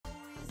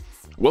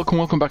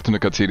Welcome back to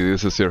Nukat City.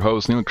 This is your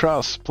host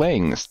KnilX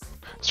playing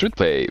Street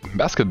Play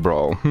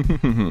Basketball.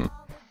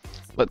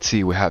 Let's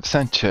see, we have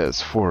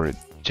Sanchez for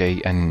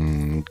J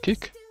and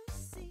Kick,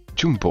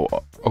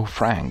 Jonsbo, O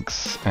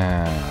Franks,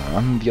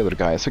 and the other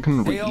guys. I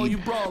can read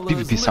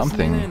PvP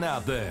something.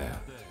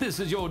 This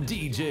is your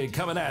DJ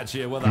coming at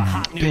you with a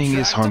hot new Ping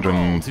is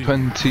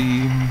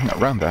 120,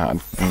 around that.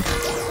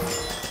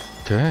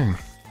 Okay,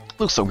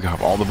 looks like we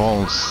have all the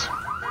balls.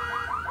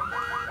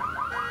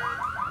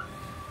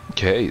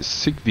 Okay,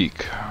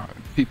 SickVick,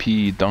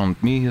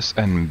 PvpiDontMiss,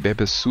 and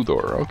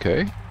xxBebeSudorxx.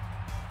 Okay.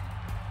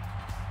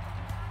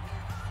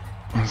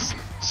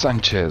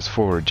 Sanchez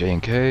for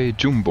J&K,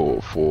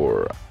 Jonsbo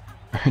for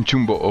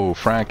Jonsbo O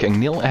Frank, and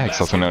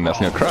KnilX, also known as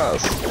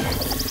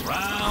KnilX.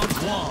 Round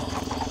one.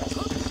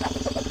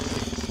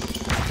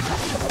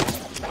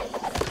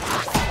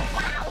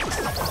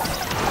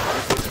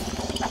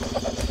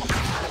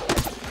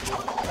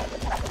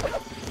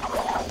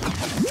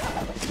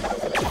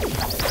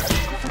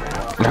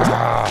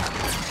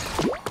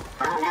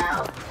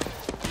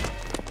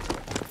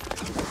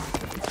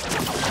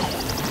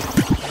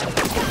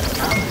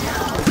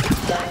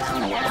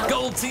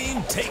 Gold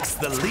team takes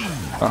the lead.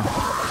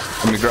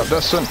 Let me grab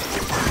this one.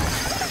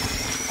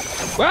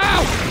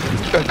 Wow!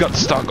 I got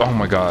stuck. Oh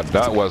my god,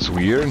 that was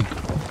weird.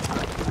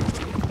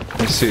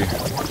 Let's see.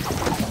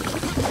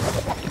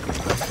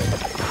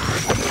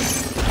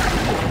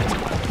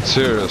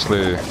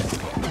 Seriously.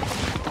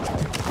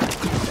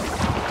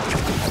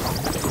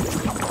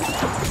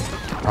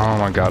 Oh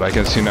my god, I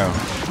can see now.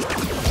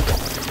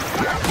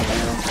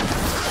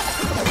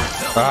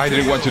 I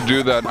didn't want to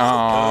do that. Oh,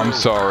 I'm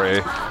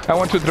sorry. I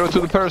want to throw to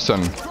the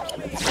person.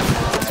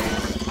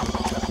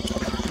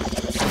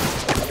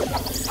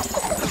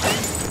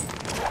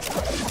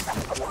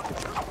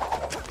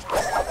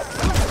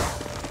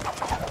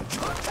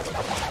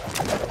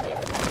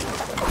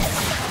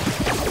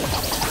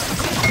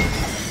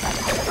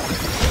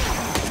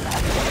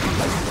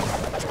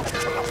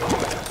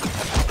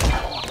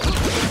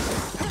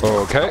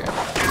 Okay.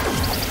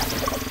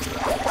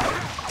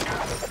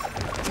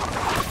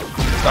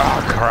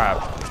 Oh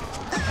crap.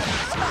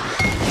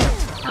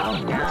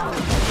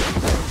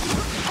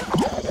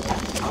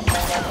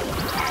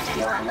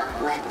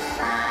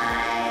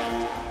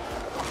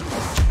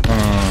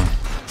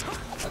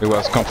 It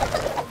was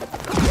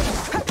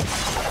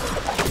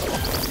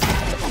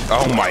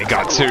oh my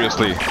god,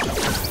 seriously.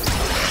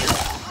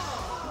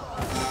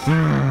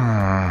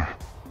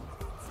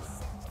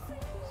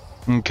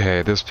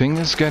 Okay, this ping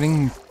is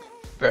getting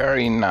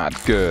very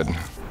not good.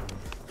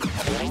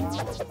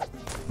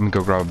 Let me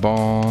go grab a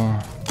ball.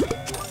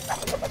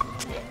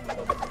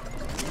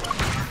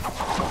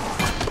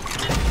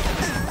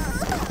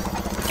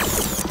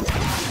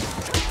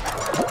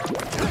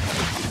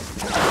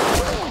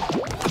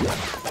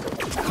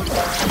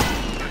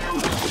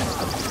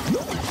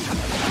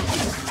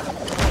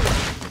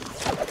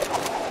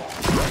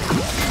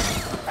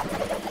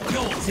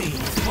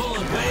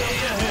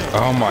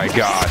 Oh my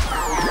god.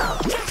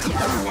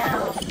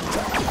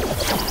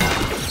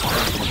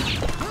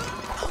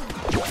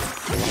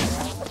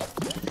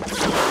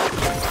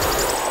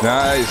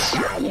 Nice.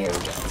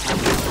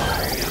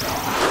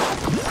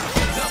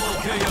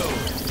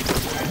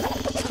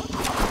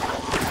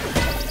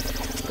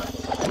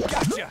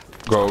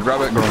 Go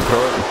grab it, go and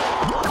throw it.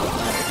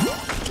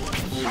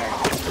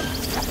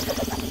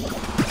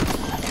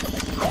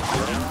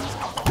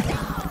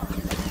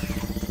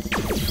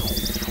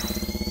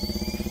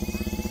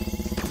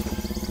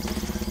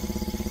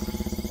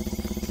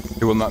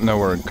 He will not know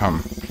where it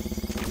come.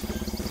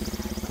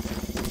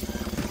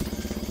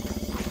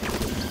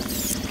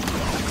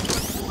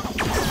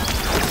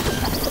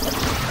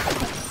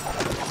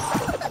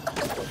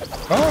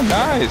 Oh,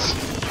 nice!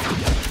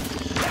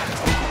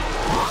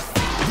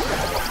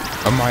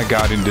 Oh my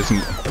god, it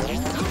doesn't...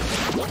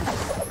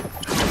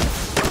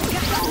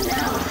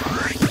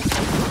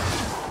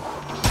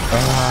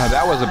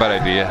 that was a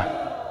bad idea.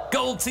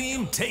 Gold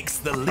team takes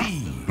the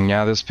lead.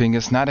 Yeah, this ping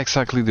is not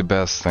exactly the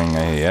best thing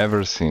I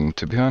ever seen,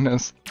 to be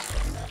honest.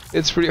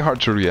 It's pretty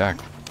hard to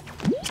react.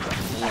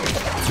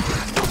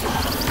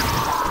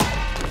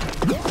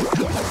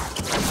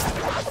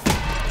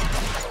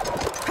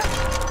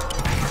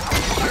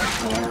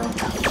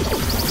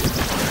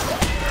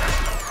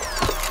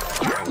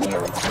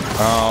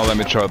 Oh, let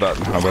me try that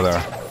over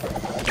there.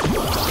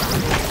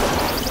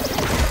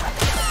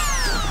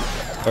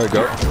 There we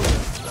go.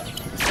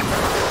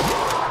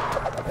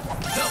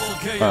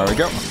 There we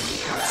go.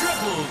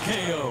 Triple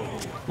KO.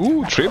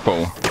 Ooh,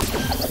 triple.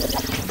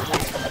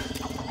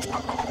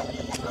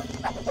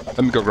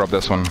 Let me go grab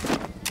this one.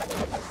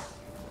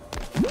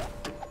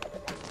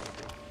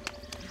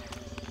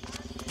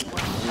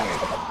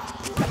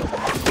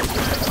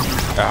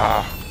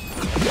 Ah.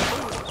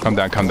 Calm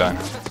down, calm down.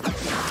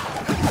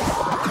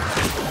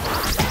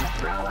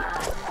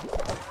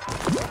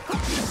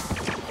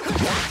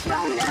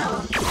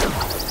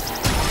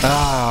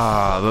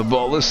 Ah, the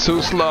ball is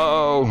too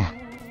slow.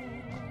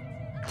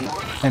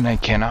 And I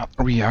cannot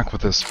react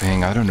with this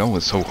ping. I don't know,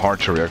 it's so hard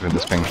to react with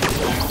this ping.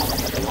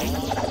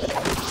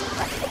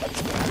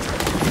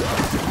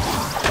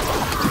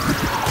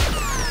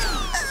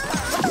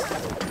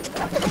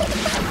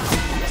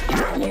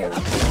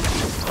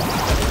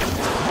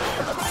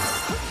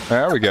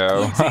 There we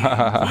go.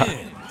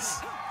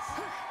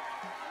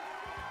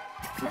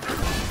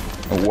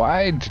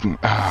 Why didn't...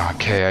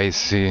 okay, I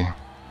see.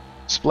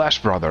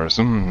 Splash Brothers.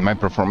 My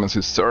performance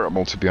is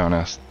terrible, to be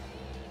honest.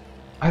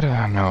 I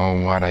don't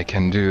know what I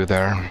can do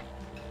there.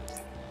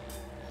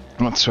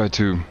 Let's try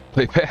to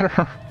play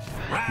better.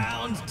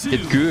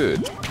 It's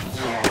good.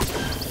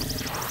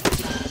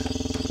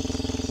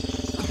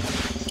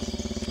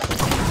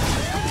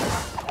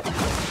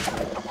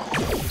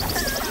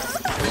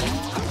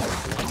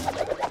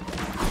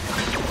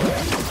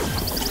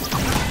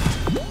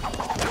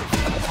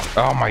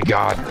 Oh my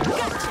god.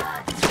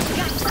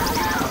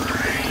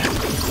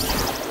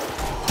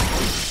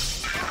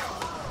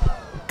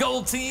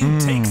 Gold team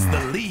takes the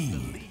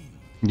lead.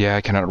 Yeah,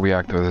 I cannot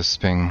react with this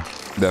ping.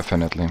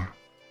 Definitely.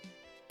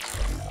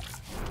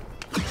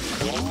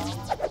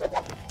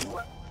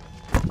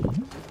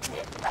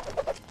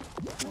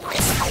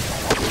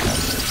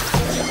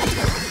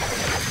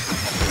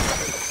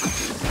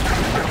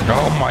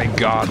 Oh my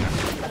god.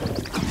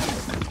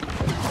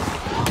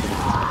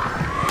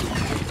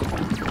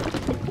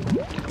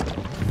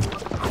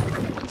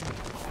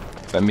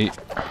 Let me...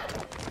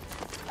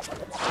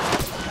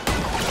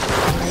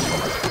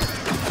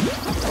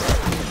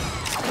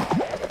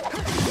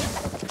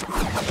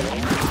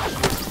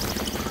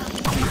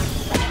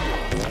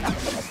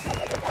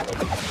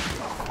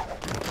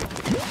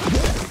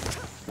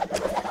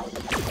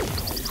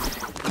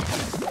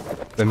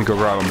 Let me go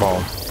grab a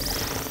ball.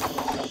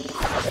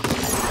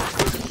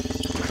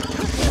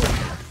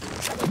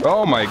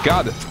 Oh my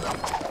god!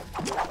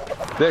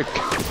 Thick!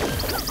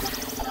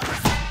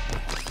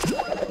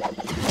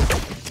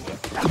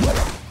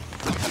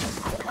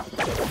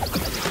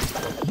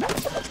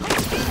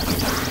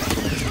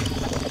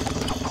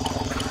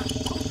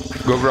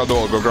 Go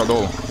Gradol, go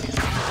Gradol.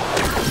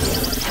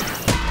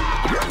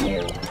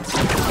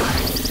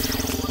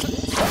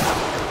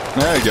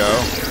 There you go.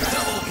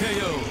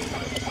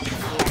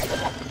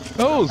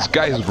 Those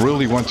guys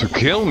really want to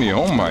kill me,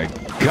 oh my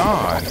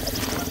god.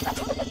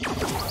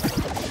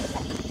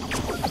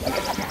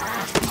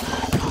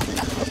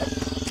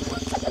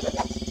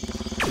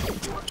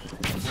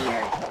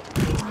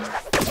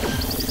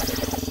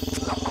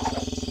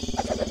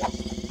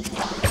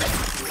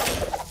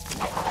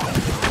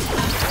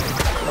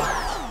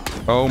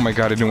 Oh my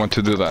god, I didn't want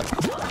to do that.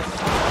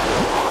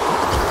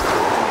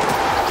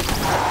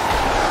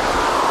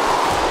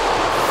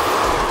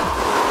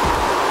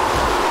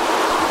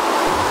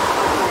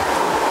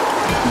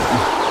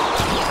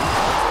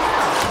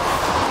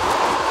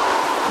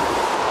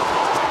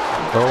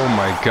 Oh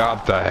my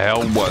god, the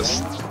hell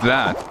was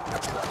that?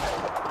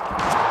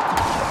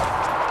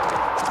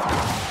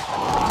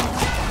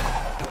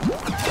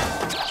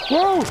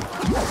 Whoa!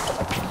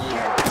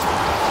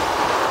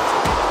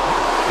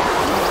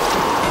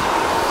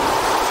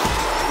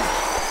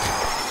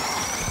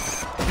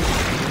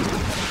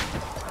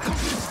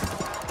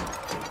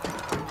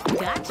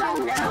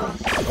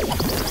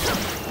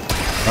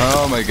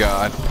 Oh my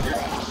god.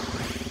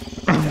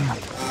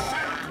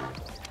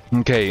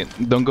 Okay,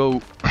 don't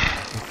go...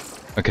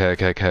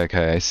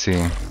 Okay, I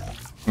see.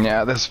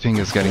 Yeah, this thing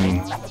is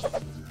getting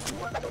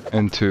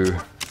into...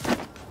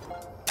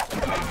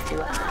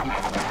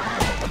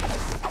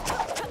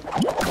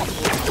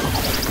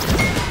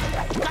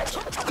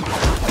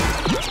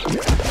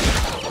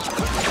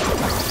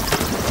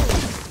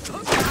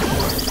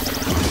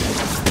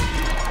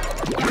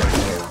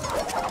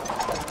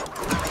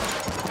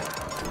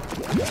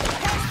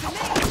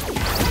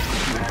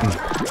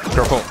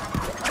 Careful.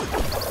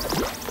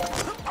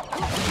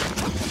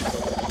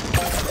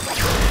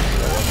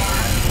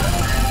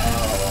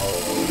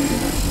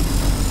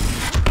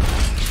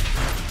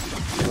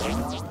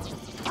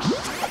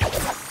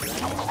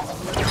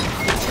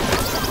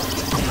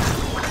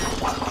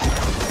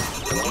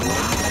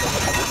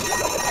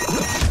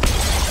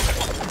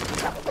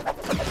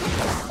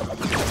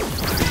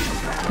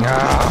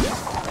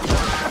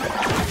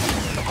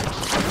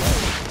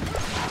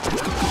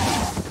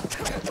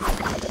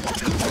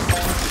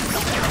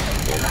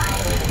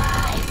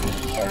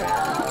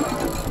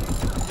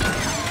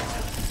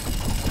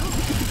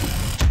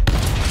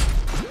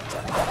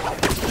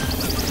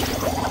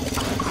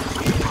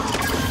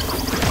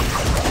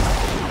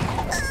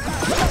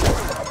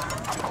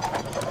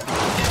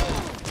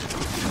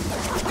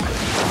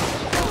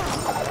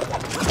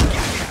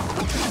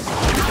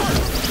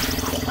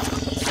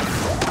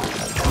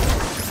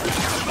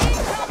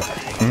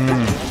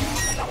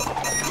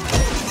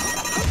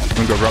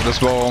 I'm gonna grab this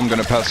ball, I'm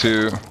gonna pass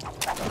you.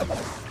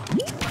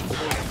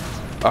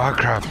 Ah,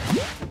 crap.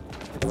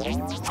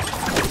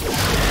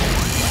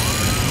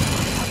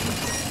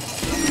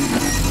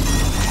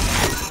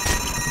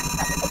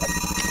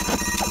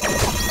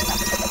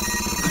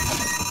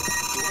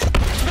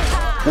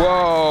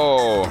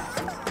 Whoa!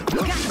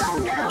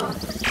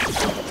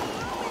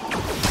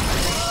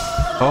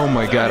 Oh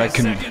my god, I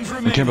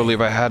can't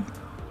believe I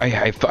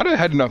thought I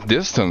had enough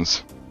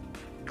distance.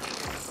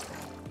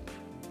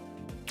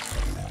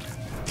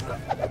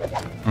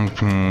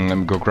 Let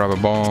me go grab a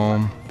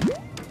bomb.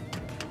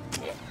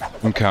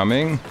 I'm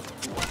coming.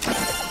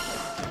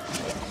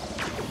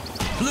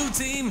 Blue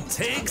team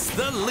takes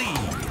the lead.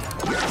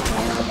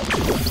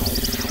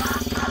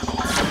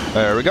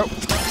 There we go.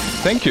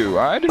 Thank you.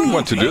 I didn't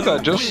want to do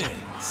that, just...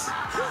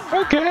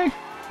 Okay.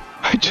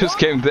 I just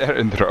came there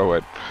and throw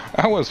it.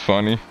 That was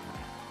funny.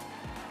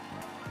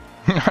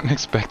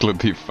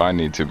 Unexpectedly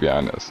funny, to be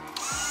honest.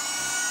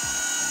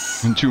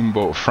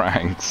 Jonsbo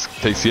Franks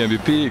takes the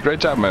MVP. Great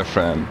job, my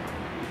friend.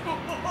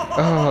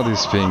 Oh,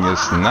 this thing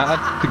is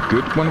not the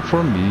good one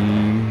for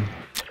me.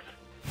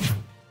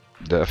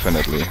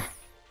 Definitely.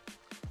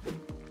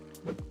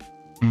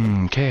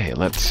 Okay,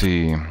 let's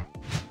see.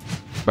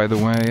 By the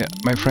way,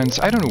 my friends,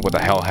 I don't know what the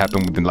hell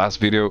happened with the last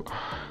video.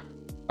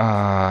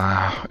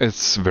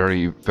 It's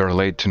very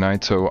late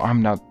tonight, so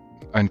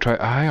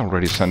I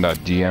already sent a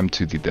DM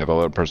to the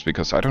developers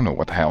because I don't know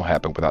what the hell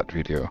happened with that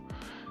video.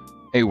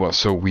 It was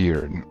so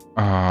weird.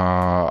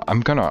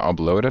 I'm gonna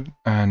upload it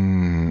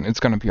and it's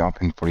gonna be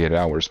up in 48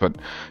 hours, but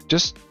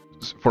just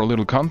for a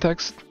little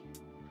context,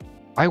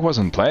 I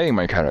wasn't playing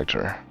my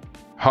character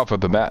half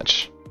of the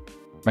match.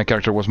 My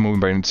character was moving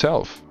by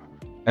itself.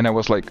 And I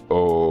was like,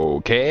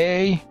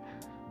 okay.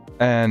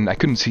 And I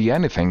couldn't see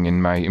anything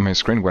in my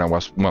screen when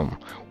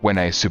when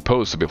I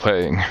supposed to be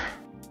playing.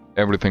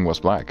 Everything was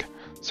black.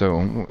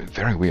 So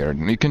very weird.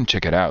 You can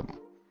check it out.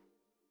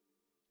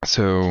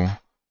 So,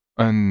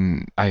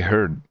 and I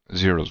heard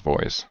Zero's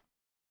voice.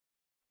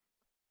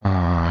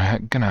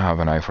 I'm gonna have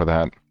an eye for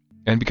that.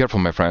 And be careful,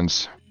 my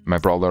friends, my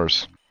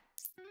brawlers.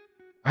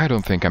 I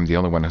don't think I'm the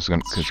only one who's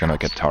gonna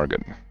get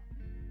targeted.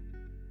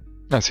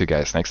 I'll see you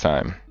guys next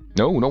time.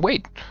 No,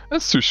 wait.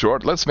 That's too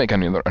short. Let's make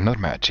another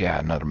match. Yeah,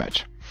 another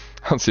match.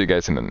 I'll see you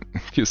guys in a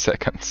few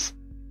seconds.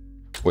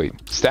 Wait,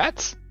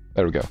 stats?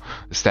 There we go.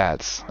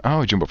 Stats.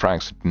 Oh, Jonsbo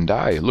Franks didn't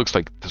die. Looks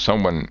like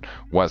someone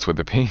was with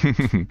the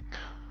ping.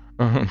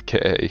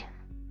 Okay.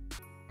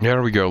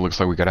 There we go. Looks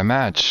like we got a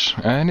match.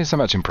 And it's a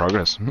match in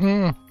progress.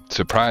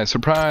 Surprise,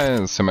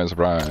 surprise.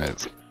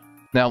 Semi-surprise.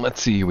 Now, let's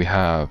see. We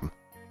have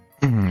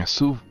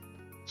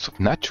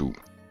Suvnahchu,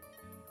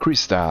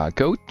 Krista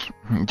Goat,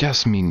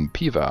 Jasmine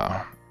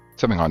Piva,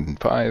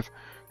 705,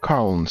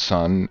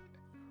 CarlNSons,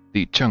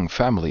 the Chung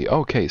family.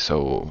 Okay,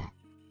 so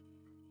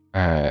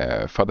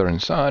father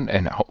and son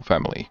and a whole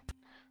family.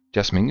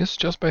 Jasmine is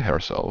just by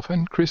herself,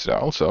 and Krista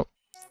also.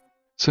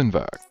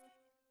 SickVick,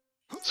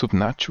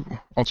 Suvnahchu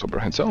also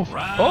by himself.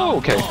 Oh,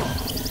 okay.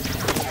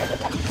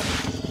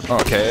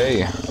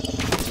 Okay.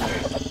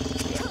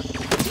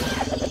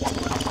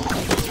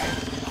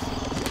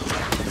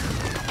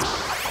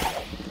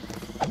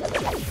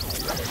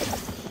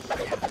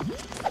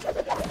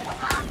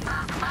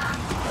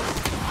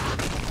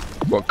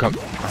 Welcome.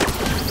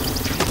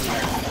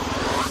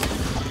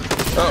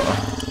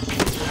 Oh.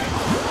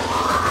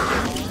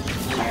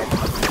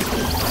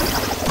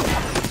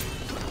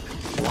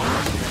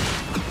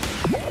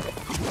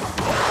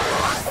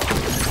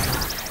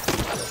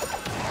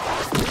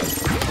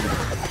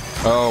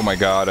 Oh my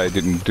god, I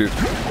didn't do...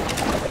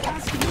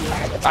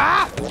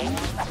 Ah!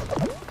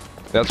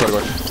 That's what it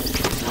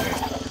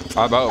was.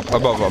 Above.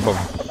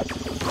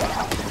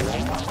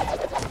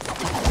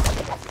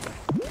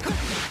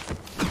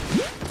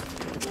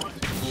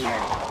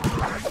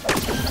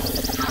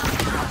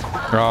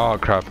 Oh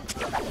crap.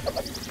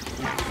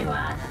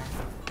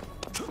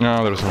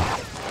 No, there's one.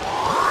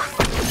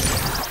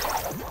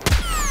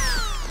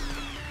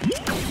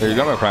 There you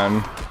go, my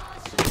friend.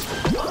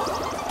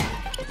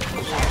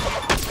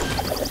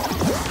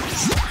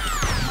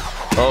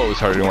 Oh,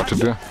 sorry, I didn't want to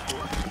do.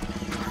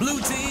 Blue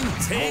team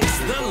takes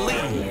the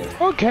lead.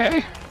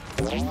 Okay.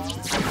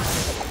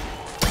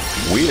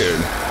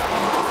 Weird.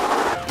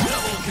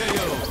 Double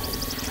KO.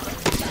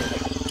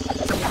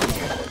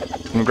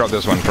 Let me grab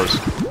this one first.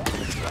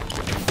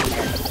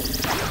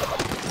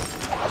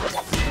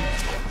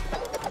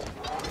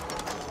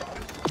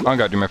 I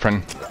got you, my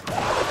friend.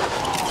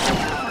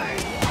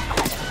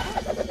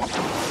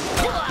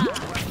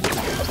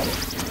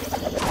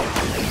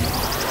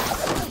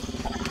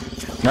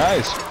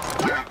 Nice.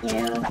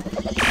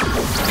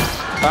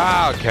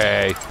 Ah,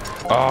 okay.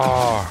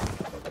 Oh,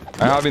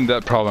 I'm having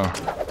that problem.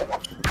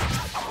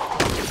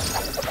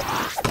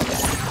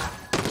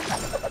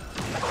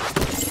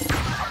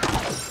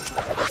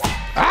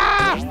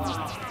 Ah!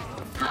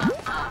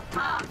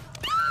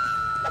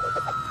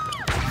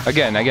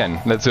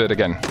 Again. Let's do it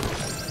again.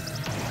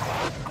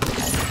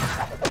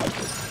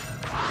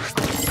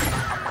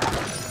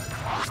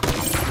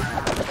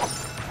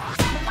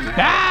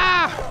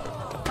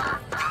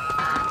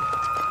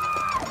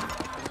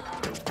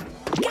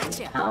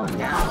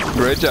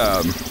 Great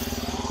job.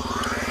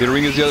 The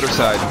ring is the other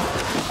side.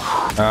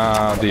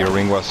 The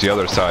ring was the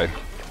other side.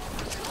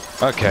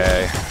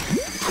 Okay.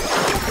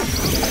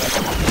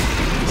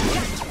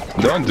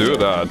 Don't do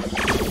that.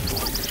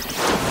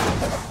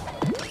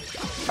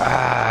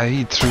 Ah,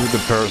 he threw the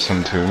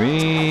person to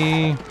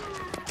me.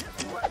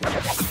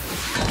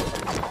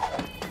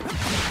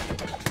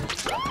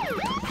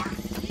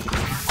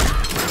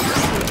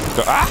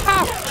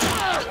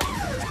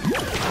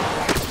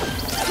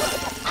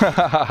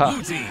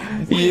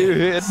 You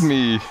hit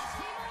me.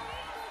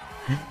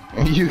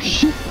 You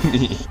hit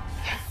me.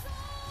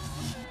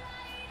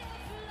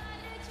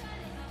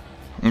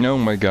 Oh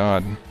my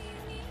god.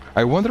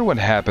 I wonder what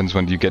happens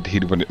when you get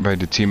hit by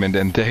the team and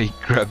then they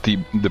grab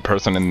the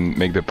person and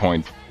make the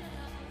point.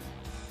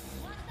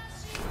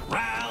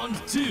 Round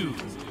 2.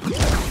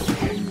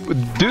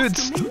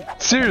 Dudes,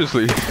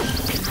 seriously.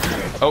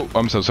 Oh,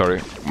 I'm so sorry.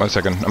 1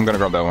 second. I'm gonna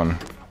grab that one.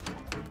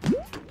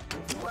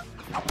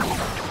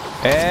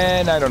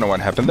 And I don't know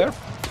what happened there.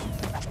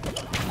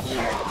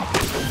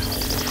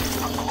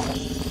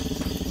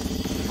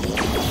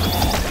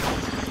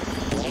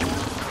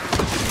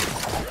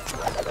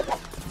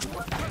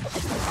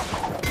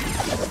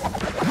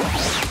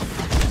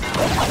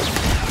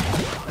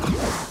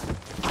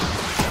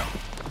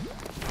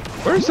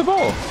 Where's the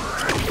ball?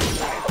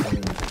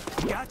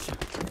 Gotcha.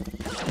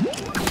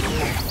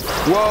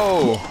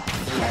 Whoa!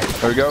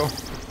 There we go.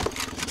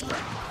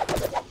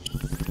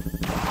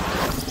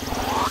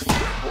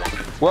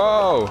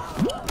 Whoa!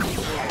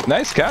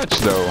 Nice catch,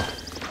 though.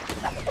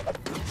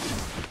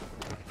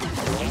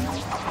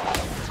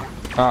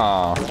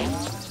 Ah.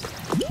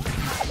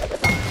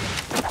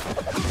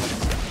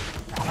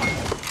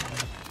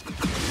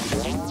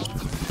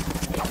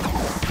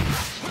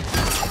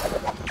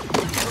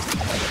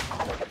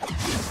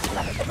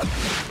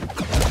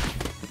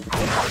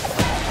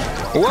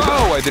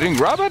 Whoa! I didn't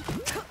grab it.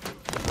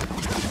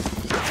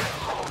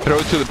 Throw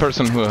it to the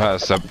person who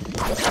has a.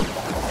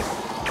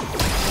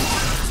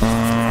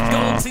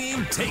 Gold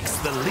team takes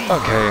the lead.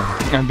 Okay,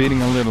 I'm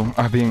being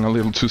a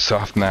little too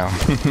soft now.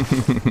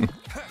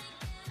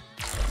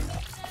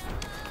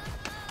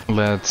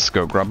 Let's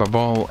go grab a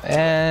ball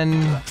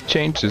and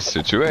change the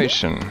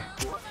situation.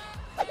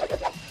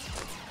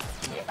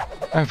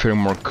 I feel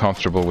more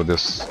comfortable with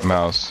this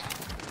mouse.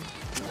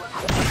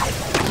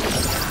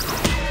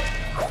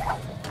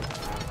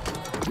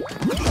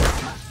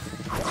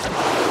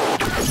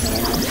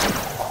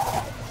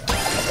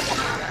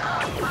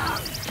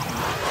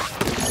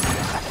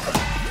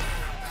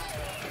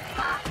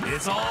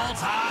 It's all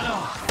tied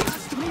up.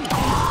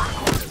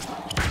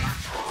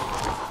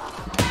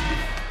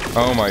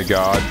 Oh my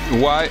god.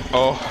 Why?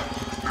 Oh.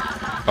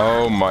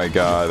 Oh my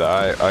god.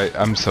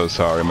 I'm so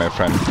sorry, my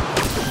friend.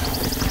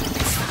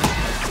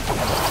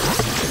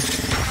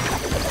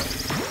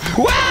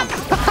 What?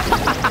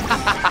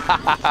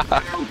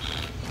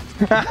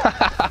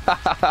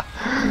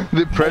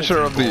 The pressure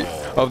of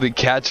the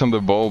catch on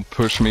the ball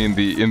pushed me in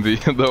the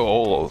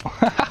hole.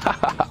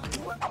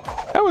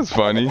 That was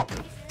funny.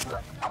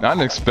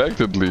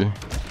 Unexpectedly.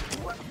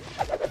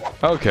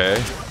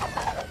 Okay.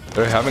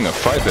 They're having a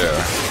fight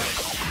there.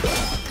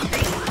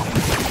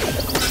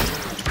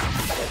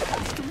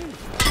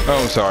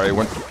 Oh, sorry.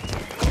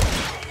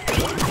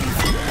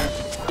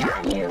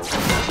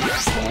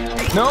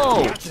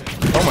 No!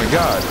 Oh my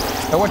god.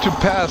 I want to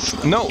pass.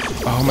 No!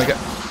 Oh my god.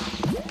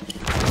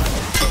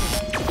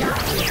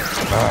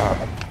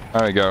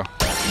 There we go.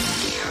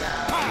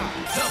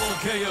 Double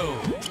KO.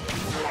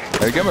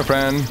 There you go, my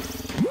friend.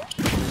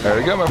 There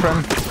you go, my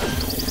friend.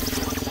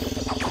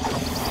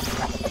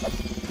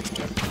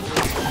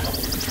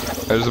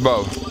 There's a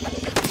bow.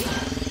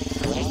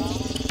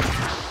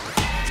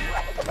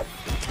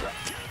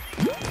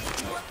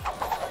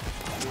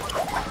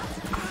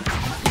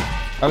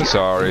 I'm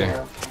sorry.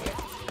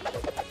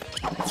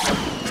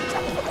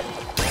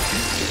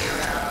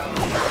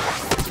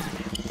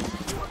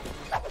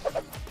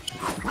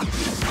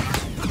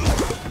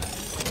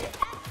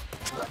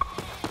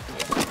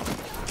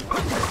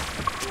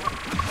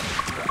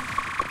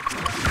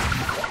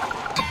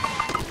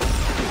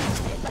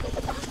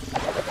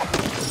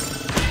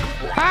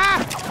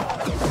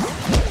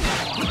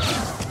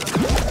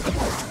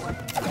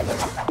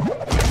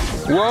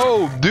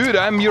 Whoa, dude,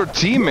 I'm your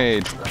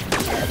teammate.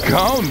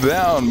 Calm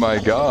down, my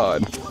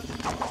god.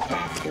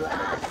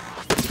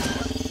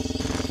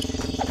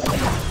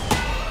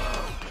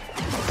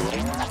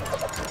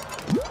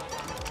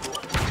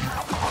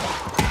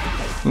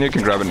 You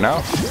can grab it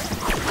now.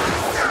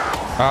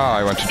 Ah,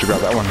 I wanted to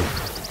grab that one.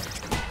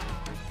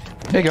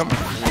 There you go.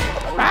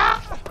 Ah!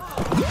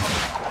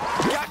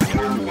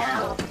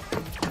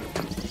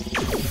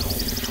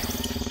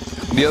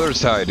 The other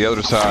side, the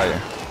other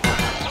side.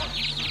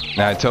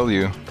 Now I tell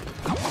you.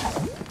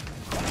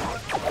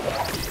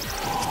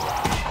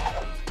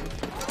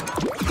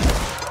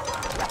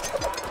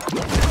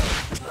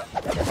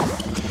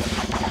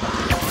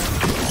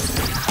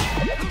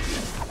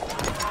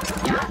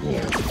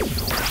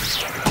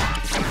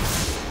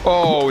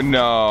 Oh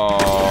no.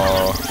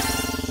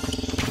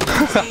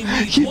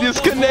 He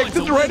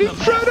disconnected right in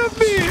front of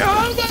me.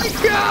 Oh my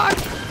god.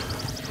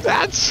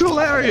 That's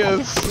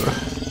hilarious.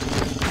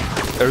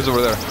 There's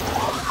over there.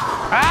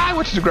 Ah, I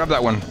wanted to grab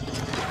that one.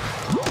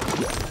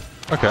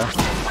 Okay.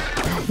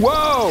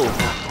 Whoa!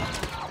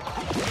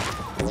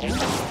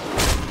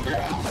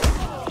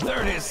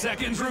 30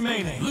 seconds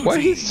remaining. What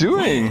he's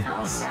doing?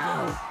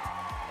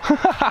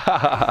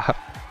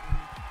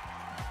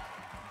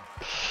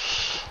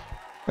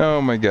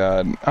 Oh my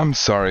god. I'm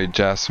sorry,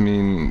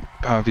 Jasmine,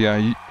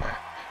 Pavia.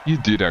 You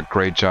did a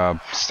great job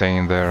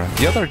staying there.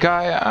 The other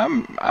guy,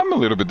 I'm a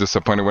little bit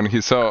disappointed when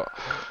he saw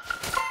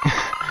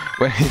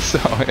when he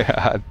saw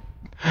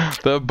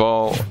the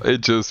ball. It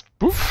just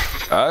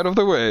poof out of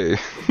the way.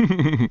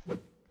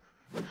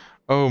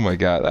 Oh my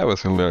god, that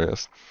was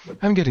hilarious.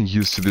 I'm getting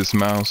used to this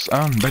mouse.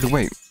 By the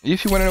way,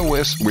 if you want to know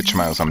which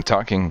mouse I'm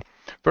talking,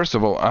 first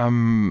of all,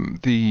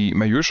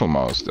 my usual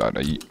mouse that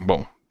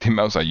the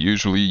mouse I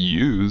usually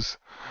use.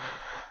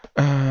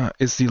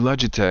 It's the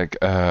Logitech,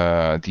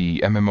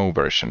 the MMO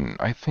version.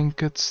 I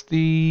think it's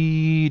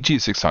the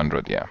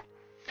G600, yeah.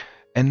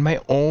 And my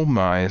old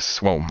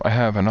mice, well, I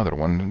have another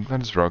one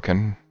that is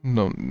broken.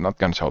 No, not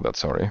gonna tell that,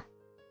 sorry.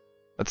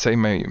 Let's say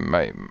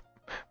my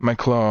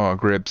claw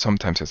grip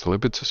sometimes is a little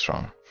bit too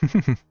strong.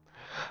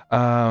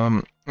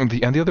 And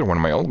the other one,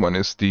 my old one,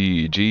 is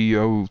the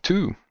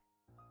G02.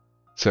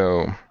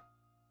 So,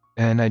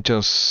 and I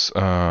just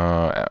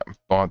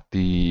bought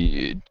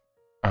the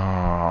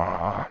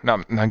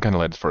no, I'm gonna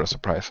let it for a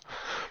surprise.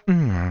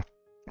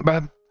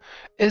 But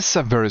it's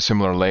a very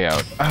similar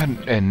layout.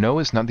 And no,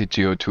 it's not the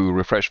G02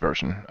 refresh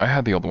version. I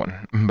had the old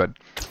one, but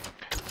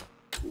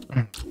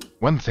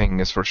one thing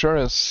is for sure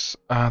is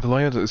the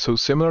layout is so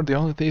similar. The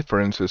only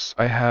difference is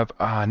I have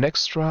an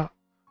extra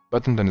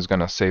button that is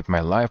gonna save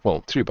my life.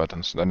 Well, 3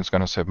 buttons that is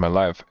gonna save my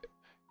life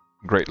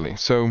greatly.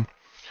 So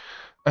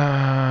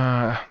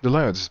the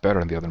layout is better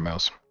than the other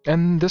mouse.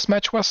 And this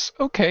match was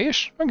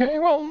okay-ish. Okay,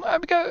 well,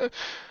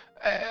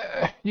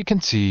 you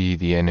can see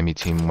the enemy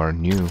team were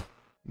new.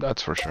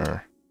 That's for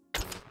sure.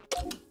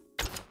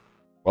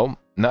 Well,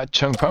 not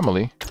Chung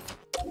Family.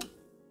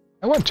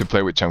 I want to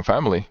play with Chung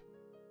Family.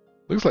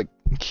 Looks like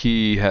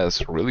he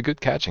has really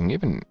good catching.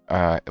 Even,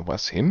 it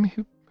was him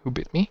who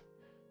beat me?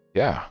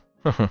 Yeah.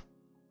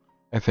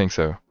 I think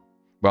so.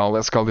 Well,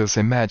 let's call this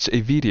a match,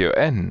 a video,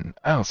 and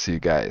I'll see you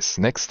guys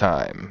next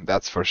time.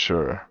 That's for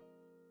sure.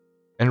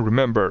 And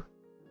remember,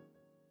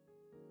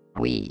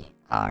 we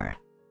are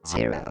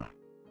 0.